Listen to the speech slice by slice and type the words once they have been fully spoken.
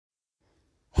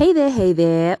Hey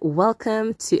there.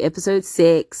 Welcome to episode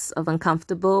 6 of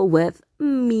Uncomfortable with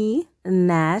me,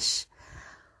 Nash.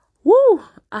 Woo!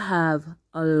 I have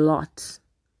a lot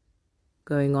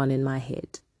going on in my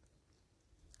head.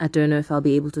 I don't know if I'll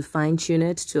be able to fine-tune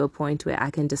it to a point where I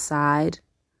can decide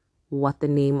what the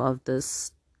name of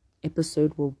this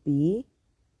episode will be.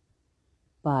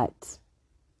 But,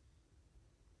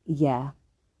 yeah.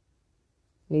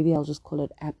 Maybe I'll just call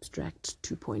it Abstract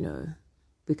 2.0.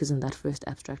 Because in that first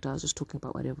abstract, I was just talking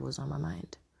about whatever was on my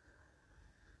mind.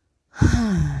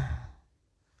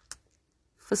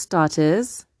 For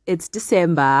starters, it's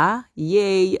December.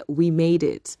 Yay, we made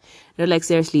it. No, like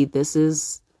seriously, this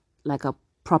is like a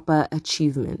proper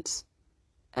achievement.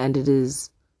 And it is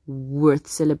worth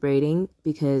celebrating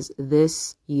because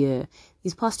this year,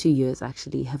 these past 2 years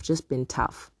actually have just been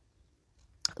tough.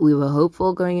 We were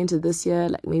hopeful going into this year,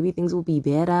 like maybe things will be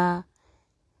better.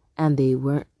 And they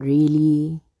weren't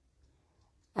really.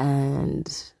 And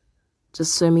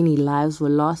just so many lives were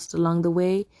lost along the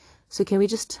way. So can we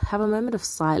just have a moment of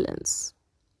silence?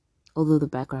 Although the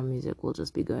background music will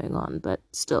just be going on, but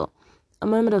still, a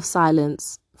moment of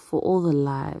silence for all the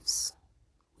lives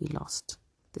we lost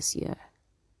this year.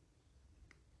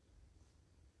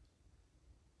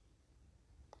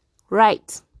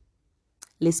 Right,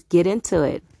 let's get into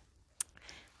it.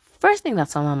 First thing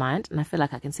that's on my mind, and I feel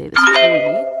like I can say this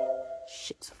clearly.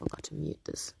 Shit, I forgot to mute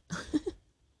this.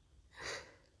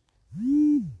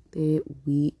 There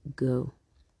we go.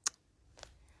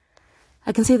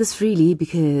 I can say this freely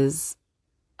because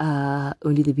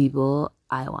only the people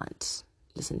I want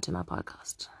listen to my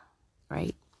podcast,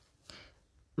 right?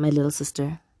 My little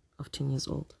sister of 10 years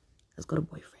old has got a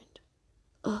boyfriend.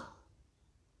 Oh,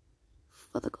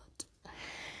 Father God.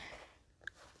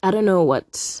 I don't know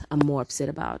what I'm more upset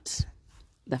about.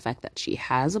 The fact that she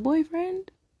has a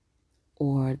boyfriend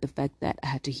or the fact that I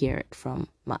had to hear it from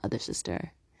my other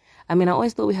sister. I mean, I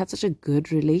always thought we had such a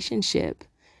good relationship.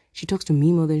 She talks to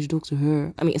me more than she talks to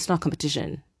her. I mean, it's not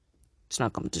competition. It's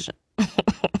not competition.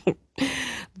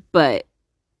 But,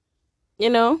 you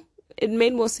know, it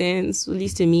made more sense, at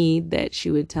least to me, that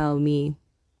she would tell me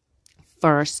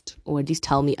first, or at least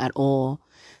tell me at all.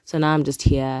 So now I'm just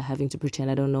here having to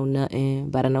pretend I don't know nothing,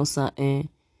 but I know something.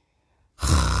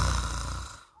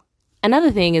 Another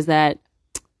thing is that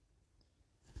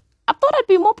I thought I'd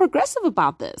be more progressive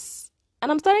about this.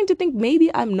 And I'm starting to think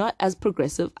maybe I'm not as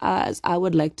progressive as I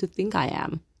would like to think I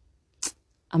am.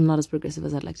 I'm not as progressive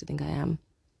as I'd like to think I am.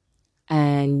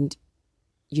 And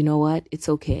you know what? It's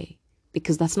okay.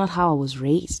 Because that's not how I was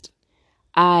raised.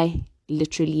 I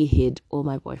literally hid all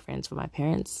my boyfriends from my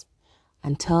parents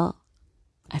until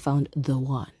I found the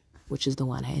one, which is the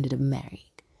one I ended up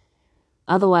marrying.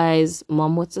 Otherwise,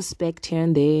 mom would suspect here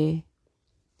and there,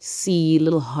 see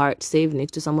little heart saved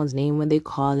next to someone's name when they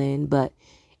call in, but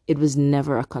it was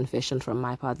never a confession from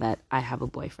my part that I have a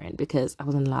boyfriend because I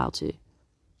wasn't allowed to.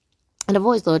 And I've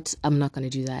always thought I'm not going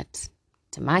to do that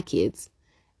to my kids.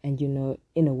 And, you know,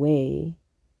 in a way,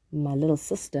 my little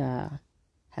sister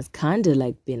has kind of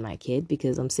like been my kid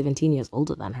because I'm 17 years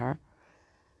older than her.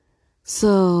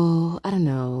 So, I don't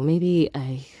know, maybe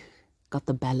I got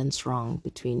the balance wrong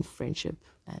between friendship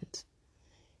and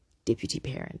deputy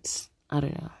parents. I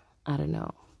don't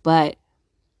know. But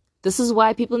this is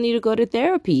why people need to go to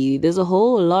therapy. There's a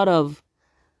whole lot of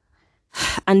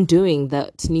undoing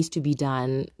that needs to be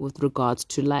done with regards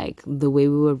to like the way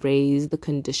we were raised, the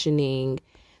conditioning,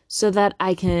 so that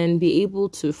I can be able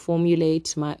to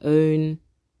formulate my own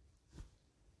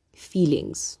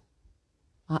feelings,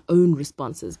 my own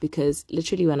responses. Because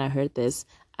literally when I heard this,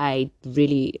 I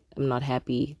really am not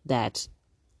happy that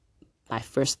my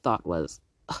first thought was,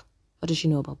 oh, what does she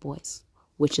know about boys?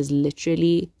 Which is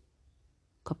literally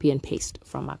copy and paste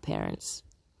from my parents.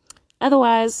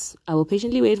 Otherwise, I will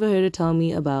patiently wait for her to tell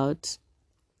me about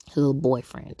her little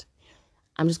boyfriend.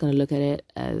 I'm just going to look at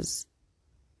it as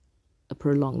a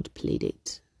prolonged play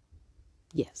date.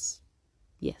 Yes.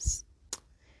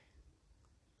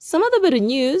 Some other bit of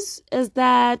news is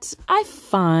that I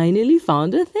finally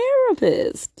found a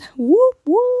therapist. Whoop,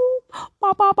 whoop.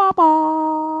 Ba, ba, ba,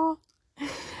 ba.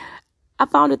 I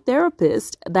found a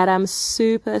therapist that I'm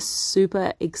super,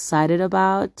 super excited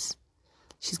about.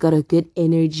 She's got a good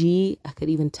energy. I could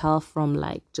even tell from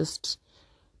like just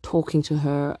talking to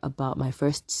her about my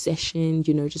first session,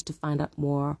 you know, just to find out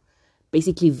more,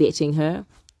 basically vetting her.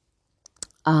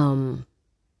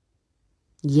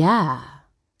 Yeah.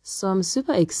 So I'm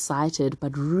super excited,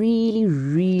 but really,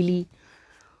 really,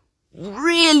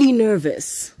 really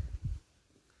nervous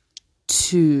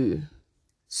to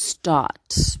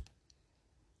start.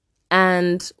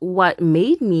 And what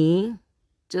made me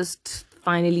just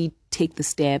finally take the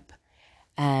step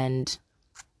and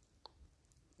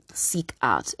seek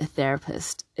out a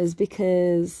therapist is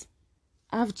because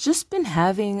I've just been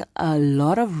having a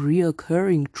lot of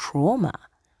reoccurring trauma.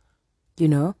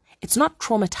 It's not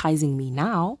traumatizing me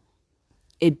now.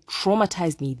 It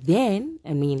traumatized me then.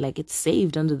 I mean, like, it's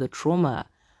saved under the trauma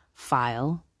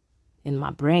file in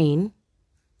my brain.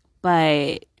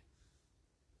 But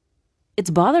it's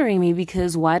bothering me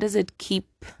because why does it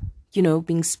keep,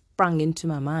 being sprung into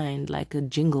my mind like a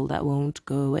jingle that won't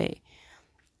go away?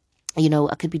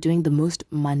 I could be doing the most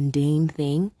mundane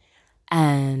thing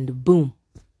and boom,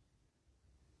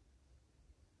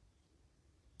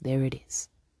 there it is.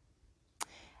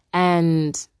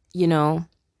 And,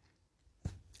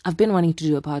 I've been wanting to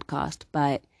do a podcast,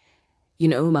 but,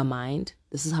 in my mind,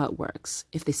 this is how it works.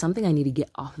 If there's something I need to get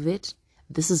off of it,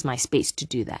 this is my space to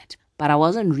do that. But I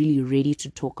wasn't really ready to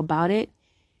talk about it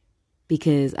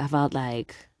because I felt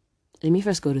like, let me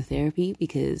first go to therapy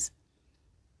because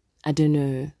I don't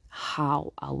know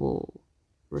how I will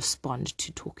respond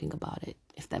to talking about it,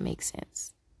 if that makes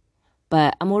sense.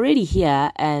 But I'm already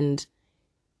here and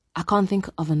I can't think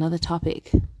of another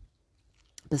topic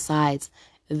besides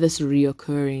this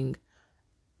reoccurring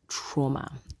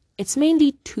trauma. It's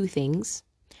mainly 2 things,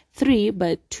 3,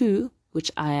 but 2,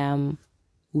 which I am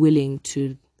willing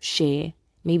to share.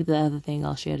 Maybe the other thing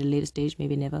I'll share at a later stage,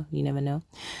 maybe never, you never know.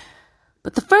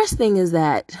 But the first thing is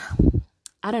that,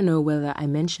 I don't know whether I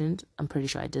mentioned, I'm pretty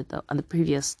sure I did though, on the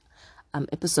previous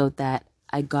episode that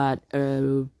I got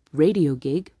a radio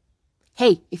gig.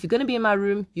 Hey, if you're going to be in my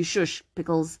room, you shush,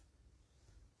 Pickles.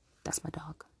 That's my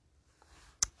dog.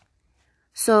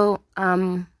 So,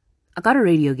 I got a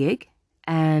radio gig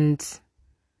and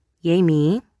yay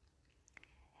me.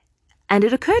 And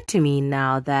it occurred to me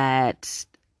now that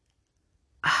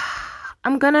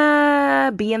I'm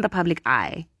gonna be in the public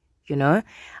eye,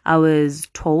 I was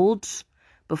told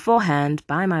beforehand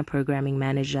by my programming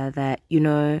manager that,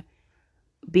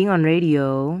 being on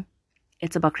radio,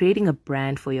 it's about creating a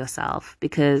brand for yourself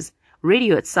because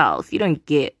radio itself, you don't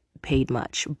get paid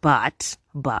much. But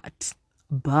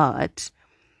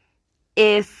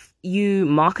if you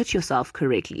market yourself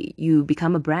correctly, you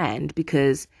become a brand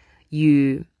because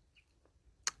you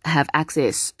have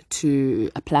access to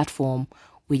a platform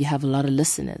where you have a lot of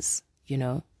listeners.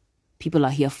 People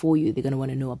are here for you. They're going to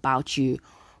want to know about you.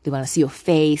 They want to see your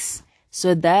face.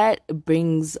 So that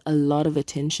brings a lot of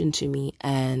attention to me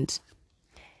and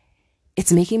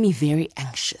it's making me very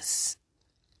anxious.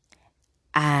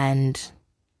 And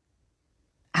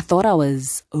I thought I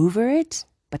was over it,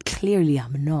 but clearly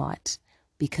I'm not,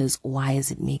 because why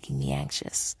is it making me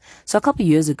anxious? So a couple of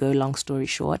years ago, long story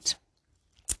short,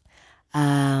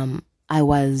 I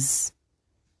was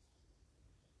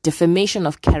defamation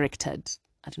of character,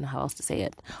 I don't know how else to say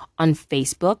it, on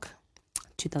Facebook,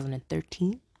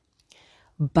 2013,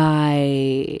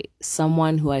 by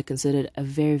someone who I considered a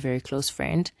very, very close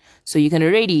friend. So you can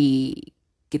already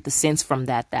get the sense from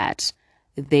that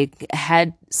they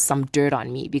had some dirt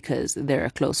on me because they're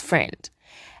a close friend.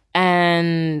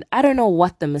 And I don't know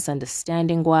what the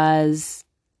misunderstanding was,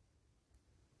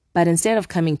 but instead of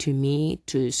coming to me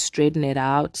to straighten it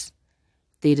out,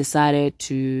 they decided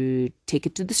to take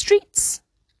it to the streets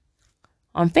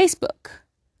on Facebook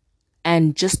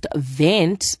and just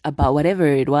vent about whatever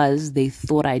it was they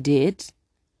thought I did,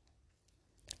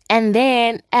 and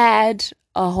then add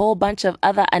a whole bunch of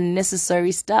other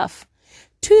unnecessary stuff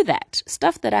to that,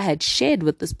 stuff that I had shared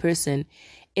with this person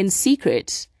in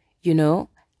secret,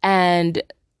 and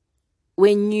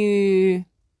when you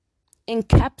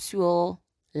encapsulate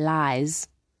lies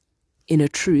in a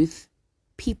truth,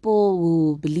 people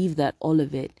will believe that all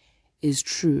of it is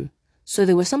true. So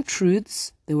there were some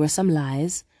truths, there were some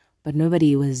lies, but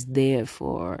nobody was there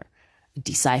for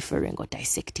deciphering or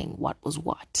dissecting what was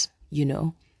what,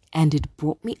 and it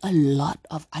brought me a lot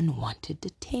of unwanted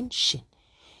attention.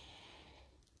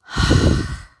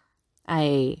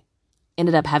 I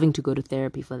ended up having to go to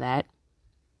therapy for that.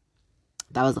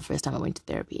 That was the first time I went to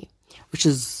therapy, which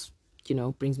is,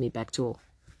 brings me back to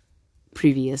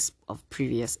previous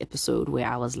episode where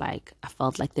I was like, I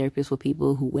felt like therapists were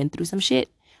people who went through some shit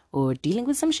or dealing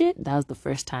with some shit. That was the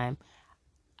first time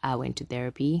I went to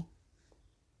therapy.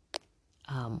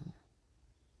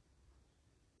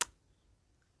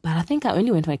 But I think I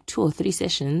only went like 2 or 3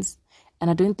 sessions, and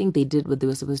I don't think they did what they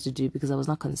were supposed to do because I was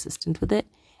not consistent with it,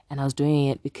 and I was doing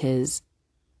it because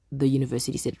the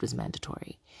university said it was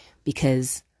mandatory,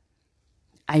 because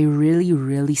I really,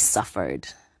 really suffered,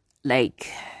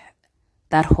 like,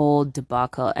 that whole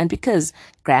debacle. And because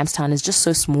Grahamstown is just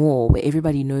so small, where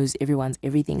everybody knows everyone's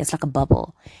everything, it's like a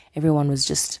bubble. Everyone was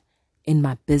just in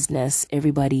my business.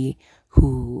 Everybody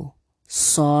who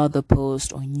saw the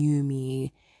post or knew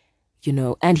me,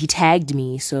 and he tagged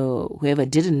me, so whoever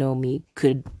didn't know me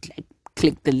could like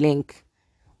click the link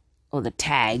or the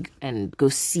tag and go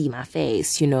see my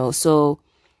face, So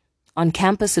on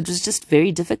campus, it was just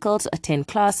very difficult to attend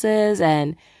classes,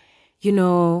 and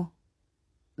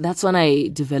that's when I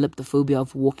developed the phobia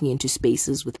of walking into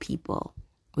spaces with people,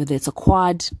 whether it's a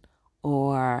quad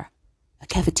or a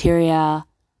cafeteria.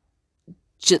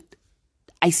 Just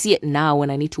I see it now when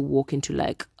I need to walk into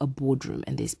like a boardroom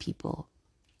and there's people,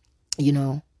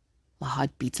 my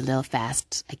heart beats a little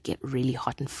fast. I get really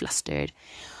hot and flustered.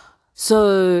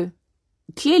 So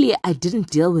clearly I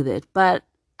didn't deal with it, but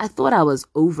I thought I was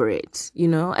over it.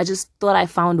 I just thought I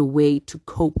found a way to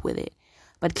cope with it.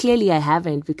 But clearly I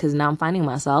haven't, because now I'm finding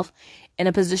myself in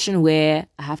a position where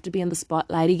I have to be in the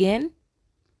spotlight again.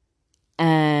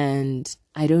 And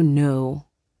I don't know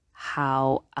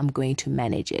how I'm going to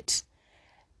manage it.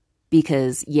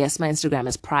 Because yes, my Instagram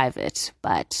is private,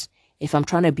 but if I'm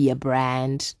trying to be a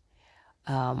brand,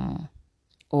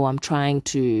 or I'm trying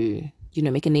to,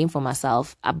 make a name for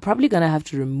myself, I'm probably going to have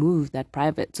to remove that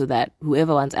private so that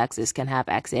whoever wants access can have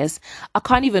access. I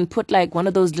can't even put like one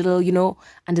of those little,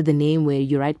 under the name where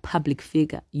you write public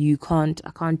figure.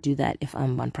 I can't do that if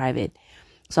I'm on private.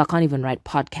 So I can't even write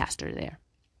podcaster there.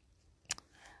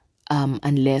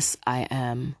 Unless I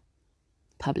am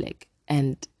public.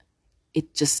 And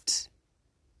it just,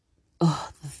 the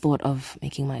thought of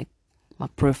making my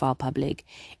profile public,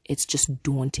 it's just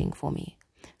daunting for me.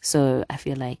 So I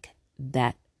feel like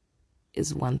that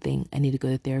is one thing I need to go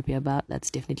to therapy about. That's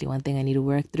definitely one thing I need to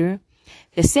work through.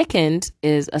 The second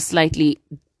is a slightly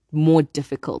more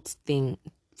difficult thing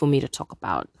for me to talk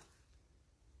about.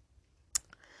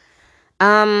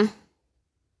 I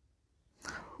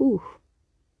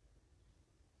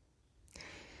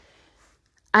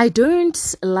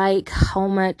don't like how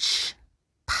much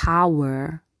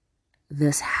power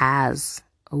this has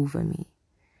over me.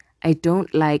 I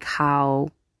don't like how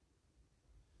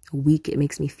weak it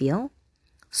makes me feel.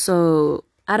 So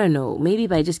I don't know, maybe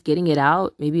by just getting it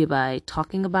out, maybe by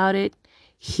talking about it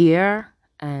here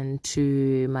and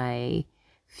to my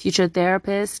future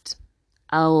therapist,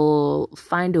 I'll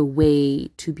find a way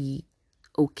to be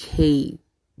okay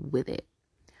with it.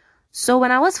 So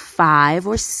when I was 5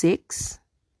 or 6,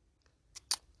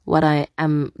 what I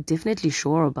am definitely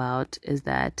sure about is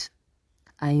that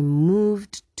I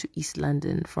moved to East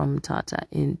London from Tata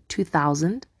in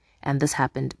 2000, and this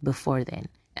happened before then.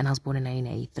 And I was born in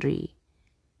 1993.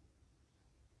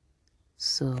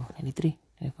 So, 93,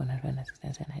 94, 95, 96,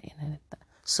 97, 98, 99.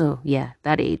 So, yeah,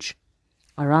 that age.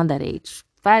 Around that age.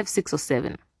 5, 6, or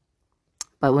 7.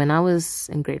 But when I was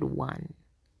in grade 1,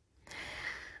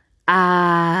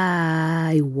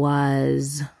 I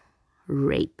was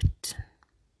raped.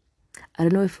 I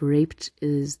don't know if raped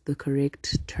is the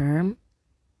correct term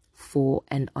for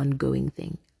an ongoing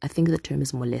thing. I think the term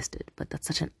is molested, but that's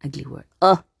such an ugly word.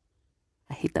 I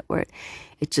hate that word.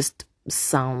 It just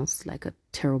sounds like a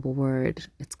terrible word.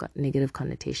 It's got negative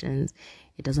connotations.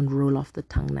 It doesn't roll off the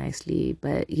tongue nicely.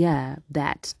 But yeah,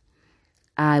 that.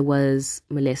 I was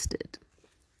molested.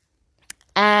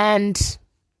 And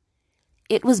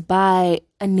it was by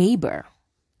a neighbor,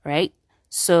 right?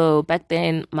 So back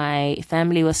then, my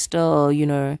family was still,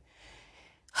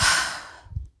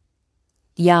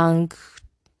 young,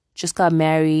 just got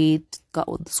married, got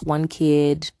this one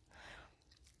kid,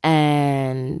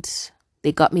 and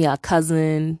they got me a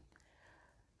cousin.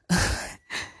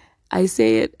 I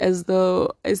say it as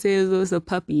though it's a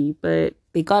puppy, but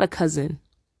they got a cousin,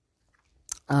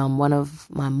 one of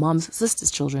my mom's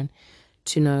sister's children,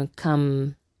 to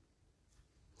come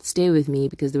stay with me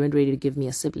because they weren't ready to give me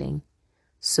a sibling.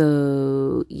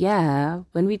 So yeah,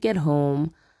 when we get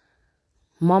home,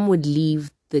 mom would leave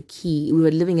the key. We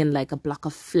were living in like a block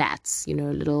of flats,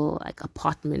 little like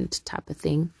apartment type of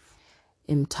thing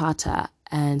in Tata.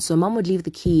 And so mom would leave the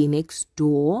key next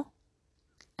door,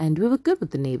 and we were good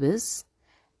with the neighbors.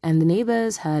 And the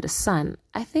neighbors had a son.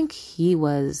 I think he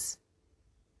was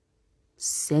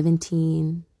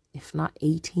 17, if not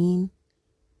 18,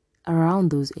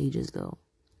 around those ages though.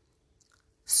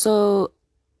 So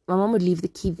my mom would leave the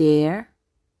key there,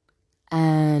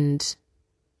 and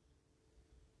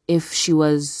if she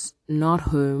was not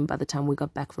home by the time we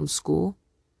got back from school,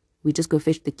 we'd just go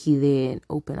fetch the key there and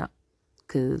open up,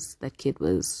 because that kid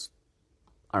was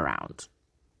around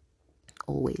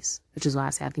always, which is why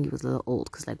I say I think he was a little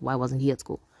old, because like, why wasn't he at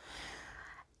school?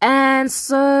 And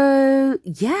so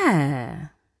yeah,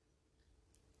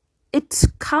 it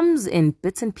comes in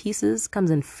bits and pieces, comes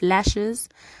in flashes.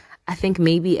 I think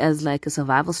maybe as like a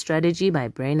survival strategy, my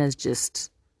brain has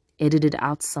just edited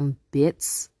out some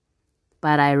bits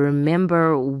but I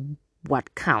remember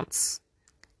what counts.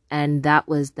 And that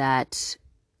was that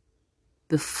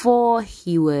before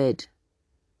he would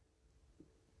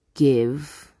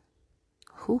give,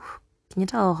 can you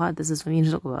tell how hard this is for me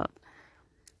to talk about?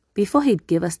 Before he'd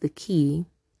give us the key,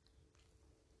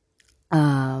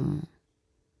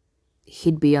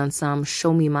 he'd be on some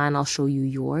show me mine, I'll show you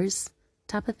yours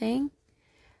type of thing.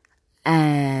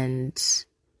 And,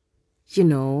 you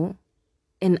know,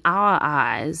 in our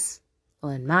eyes,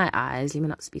 or in my eyes, let me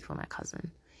not speak for my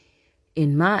cousin.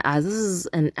 In my eyes, this is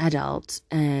an adult,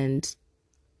 and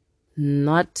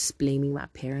not blaming my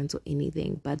parents or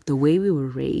anything, but the way we were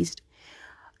raised,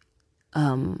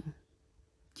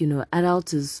 you know,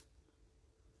 adult is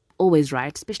always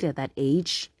right, especially at that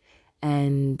age,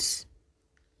 and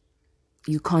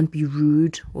you can't be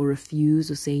rude or refuse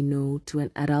or say no to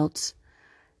an adult.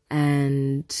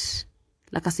 And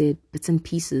like I said, bits and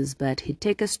pieces, but he'd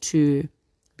take us to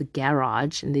the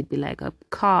garage and there'd be like a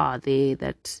car there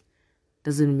that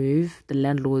doesn't move, the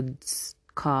landlord's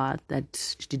car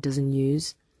that she doesn't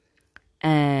use.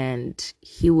 And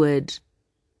he would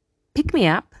pick me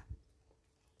up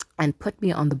and put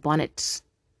me on the bonnet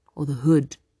or the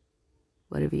hood,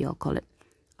 whatever y'all call it,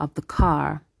 of the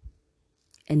car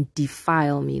and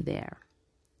defile me there.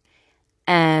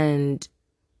 And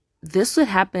this would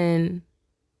happen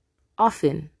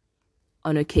often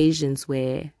on occasions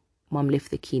where mom left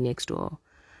the key next door.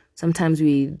 Sometimes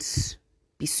we'd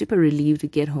be super relieved to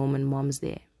get home and mom's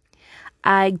there.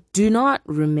 I do not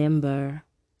remember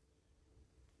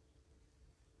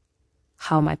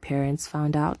how my parents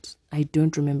found out. I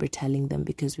don't remember telling them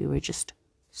because we were just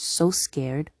so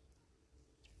scared.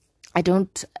 I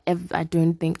don't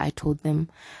think I told them.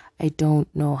 I don't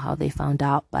know how they found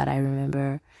out, but I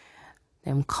remember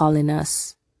them calling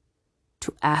us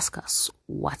to ask us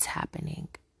what's happening.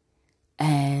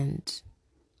 And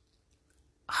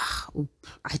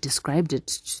I described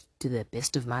it to the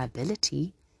best of my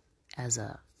ability as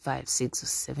a 5, 6,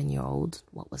 or 7-year-old,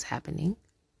 what was happening.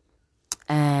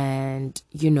 And,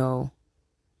 you know,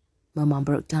 my mom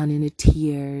broke down into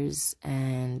tears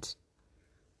and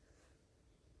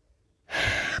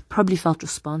probably felt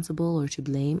responsible or to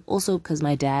blame. Also because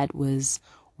my dad was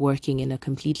working in a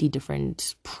completely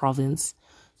different province.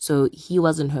 So he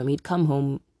wasn't home. He'd come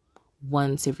home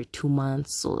once every 2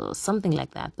 months or something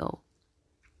like that though.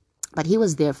 But he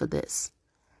was there for this.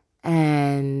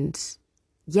 And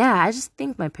yeah, I just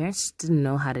think my parents just didn't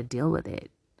know how to deal with it.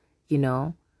 You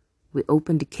know, we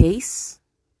opened a case.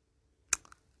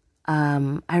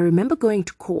 I remember going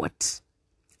to court.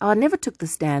 I never took the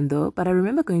stand though, but I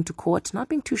remember going to court, not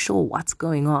being too sure what's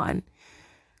going on.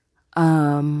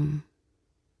 I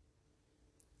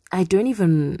don't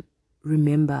even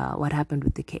remember what happened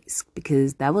with the case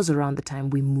because that was around the time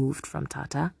we moved from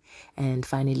Tata and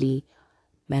finally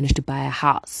managed to buy a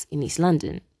house in East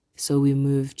London. So we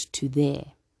moved to there.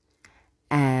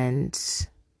 And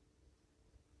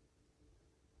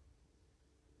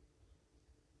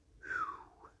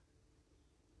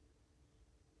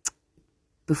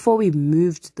before we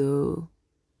moved though,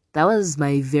 that was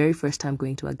my very first time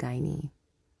going to a gynae.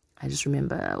 I just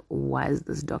remember, why is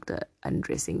this doctor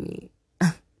undressing me?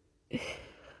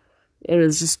 It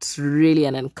was just really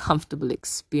an uncomfortable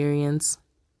experience.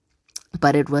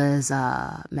 But it was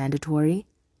mandatory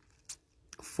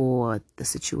for the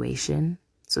situation.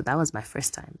 So that was my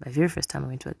first time. My very first time I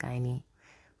went to a gynae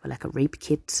for like a rape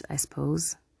kit, I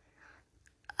suppose.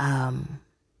 I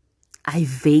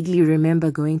vaguely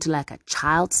remember going to like a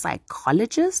child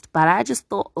psychologist, but I just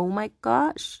thought, oh my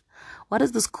gosh, what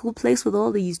is this cool place with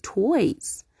all these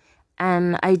toys?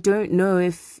 And I don't know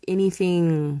if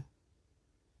anything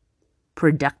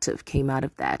productive came out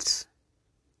of that.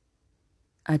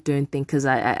 I don't think, because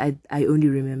I only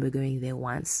remember going there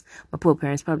once. My poor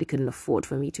parents probably couldn't afford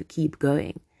for me to keep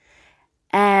going.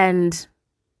 And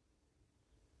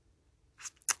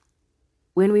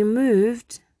when we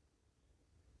moved,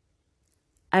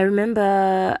 I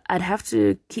remember I'd have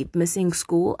to keep missing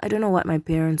school. I don't know what my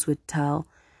parents would tell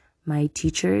my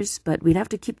teachers, but we'd have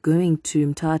to keep going to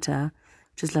Mthatha,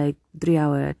 which is like 3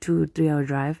 hour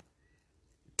drive,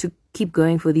 to keep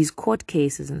going for these court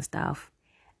cases and stuff.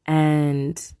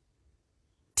 And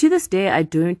to this day, I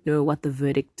don't know what the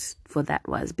verdict for that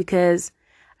was, because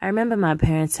I remember my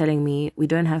parents telling me, we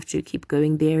don't have to keep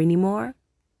going there anymore.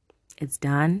 It's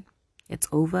done. It's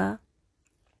over.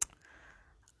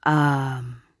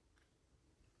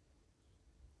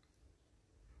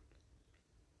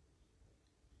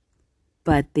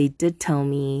 But they did tell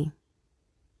me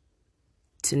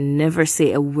to never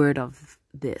say a word of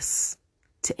this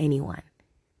to anyone.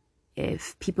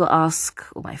 If people ask,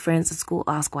 or my friends at school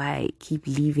ask why I keep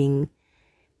leaving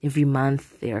Every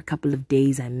month, there are a couple of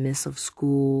days I miss of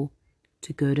school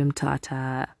to go to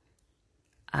Mthatha.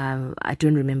 I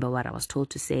don't remember what I was told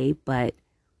to say, but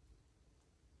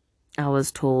I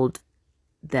was told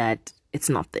that it's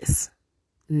not this,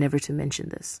 never to mention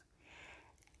this.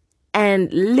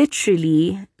 And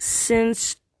literally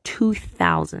since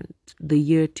 2000, the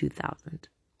year 2000,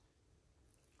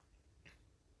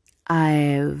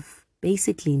 I've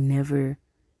basically never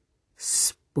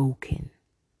spoken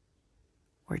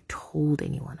or told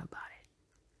anyone about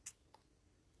it,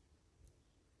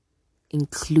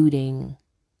 including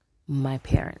my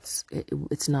parents.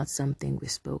 It's not something we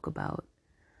spoke about.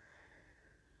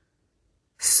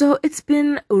 So it's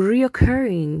been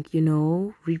reoccurring,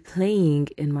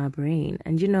 replaying in my brain.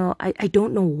 And, I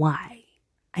don't know why.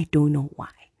 I don't know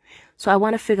why. So I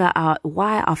want to figure out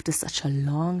why, after such a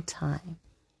long time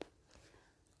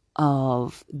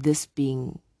of this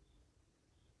being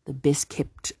the best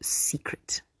kept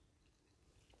secret,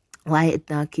 why it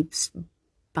now keeps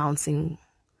bouncing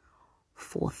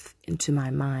forth into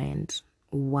my mind,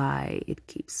 why it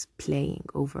keeps playing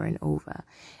over and over.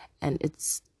 And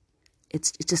it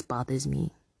just bothers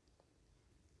me.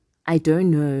 I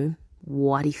don't know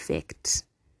what effect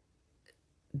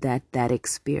that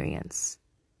experience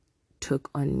took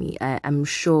on me. I'm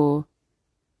sure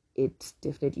it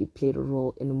definitely played a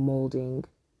role in molding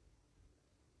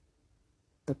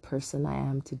the person I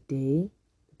am today,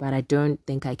 but I don't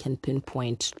think I can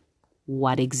pinpoint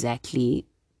what exactly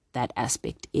that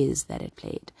aspect is that it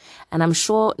played. And I'm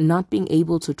sure not being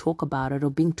able to talk about it, or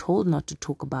being told not to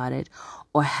talk about it,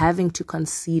 or having to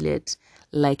conceal it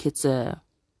like it's a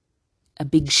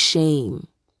big shame.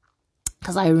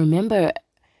 Because I remember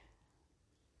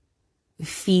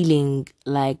feeling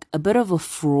like a bit of a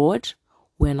fraud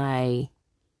when I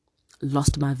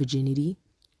lost my virginity.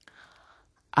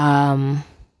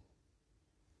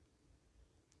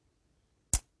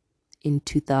 In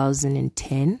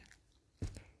 2010,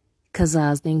 because I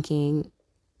was thinking,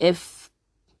 if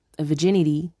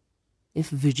virginity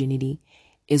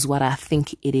is what I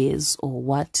think it is, or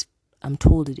what I'm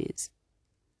told it is,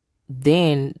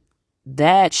 then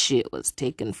that shit was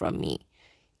taken from me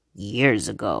years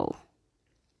ago.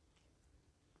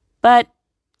 But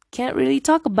can't really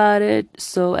talk about it.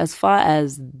 So as far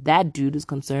as that dude is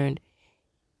concerned,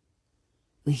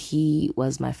 he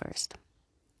was my first.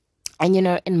 And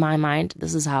in my mind,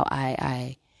 this is how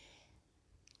I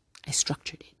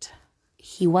structured it.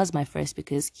 He was my first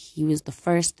because he was the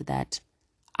first that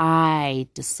I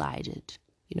decided.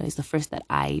 He's the first that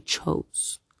I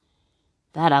chose.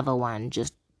 That other one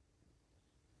just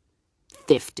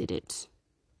thefted it.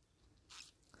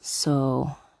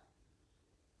 So,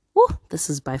 this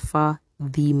is by far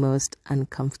the most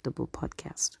uncomfortable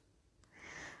podcast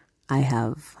I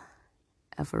have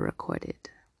ever recorded.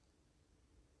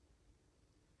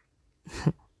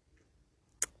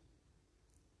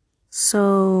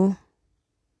 So,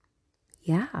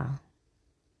 yeah.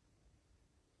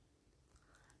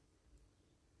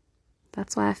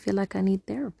 That's why I feel like I need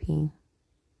therapy.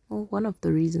 Well, two of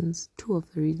the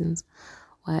reasons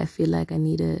why I feel like I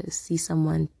need to see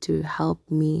someone to help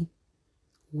me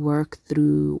work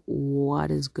through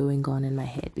what is going on in my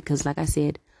head. Because like I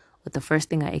said, with the first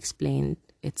thing I explained,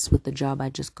 it's with the job I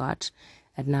just got,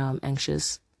 and now I'm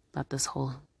anxious about this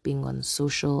whole being on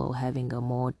social, or having a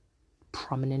more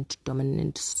prominent,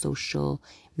 dominant social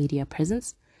media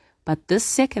presence. But this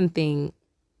second thing,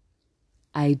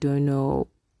 I don't know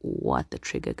what the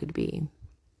trigger could be.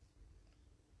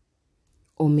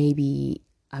 Or maybe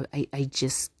I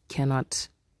just cannot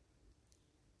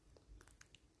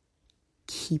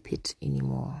keep it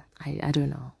anymore. I don't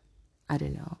know.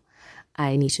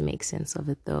 I need to make sense of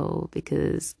it though,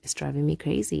 because it's driving me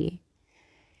crazy.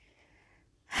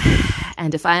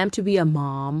 And if I am to be a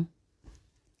mom,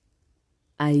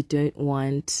 I don't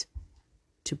want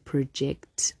to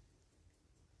project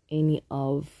any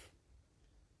of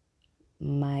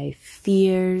my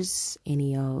fears,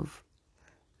 any of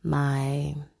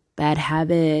my bad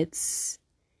habits,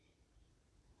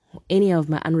 any of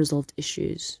my unresolved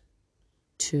issues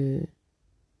to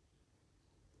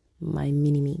my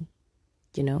mini-me,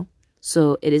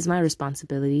 So it is my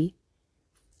responsibility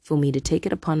for me to take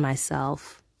it upon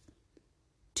myself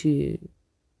to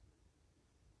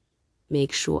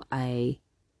make sure I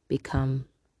become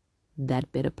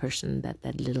that better person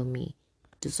that little me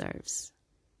deserves.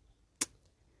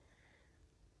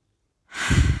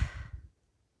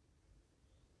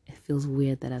 It feels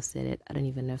weird that I've said it. I don't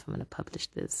even know if I'm going to publish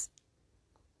this.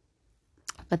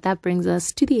 But that brings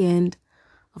us to the end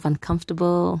of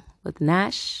Uncomfortable with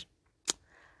Nash.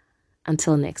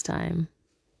 Until next time,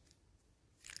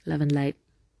 love and light.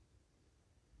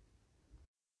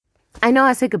 I know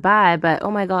I said goodbye, but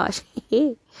oh my gosh.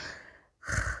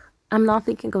 I'm now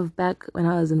thinking of back when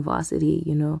I was in varsity,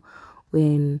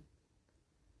 when,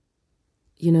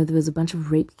 there was a bunch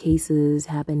of rape cases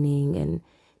happening and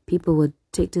people would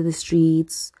take to the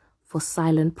streets for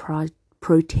silent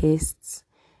protests,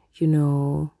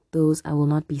 those I will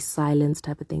not be silenced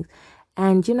type of things.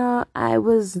 And, I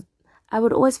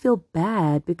would always feel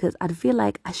bad because I'd feel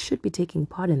like I should be taking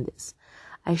part in this.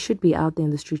 I should be out there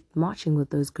in the street marching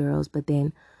with those girls, but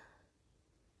then,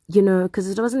 because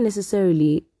it wasn't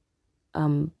necessarily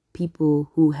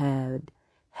people who had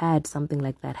something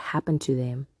like that happen to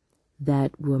them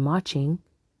that were marching,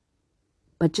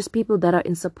 but just people that are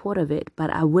in support of it.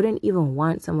 But I wouldn't even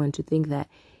want someone to think that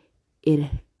it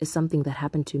is something that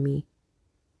happened to me.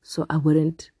 So I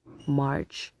wouldn't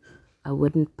march. I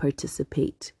wouldn't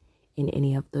participate in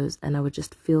any of those. And I would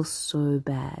just feel so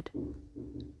bad.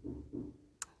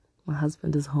 My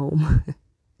husband is home.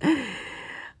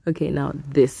 Okay, now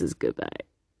this is goodbye.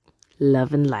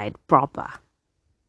 Love and light proper.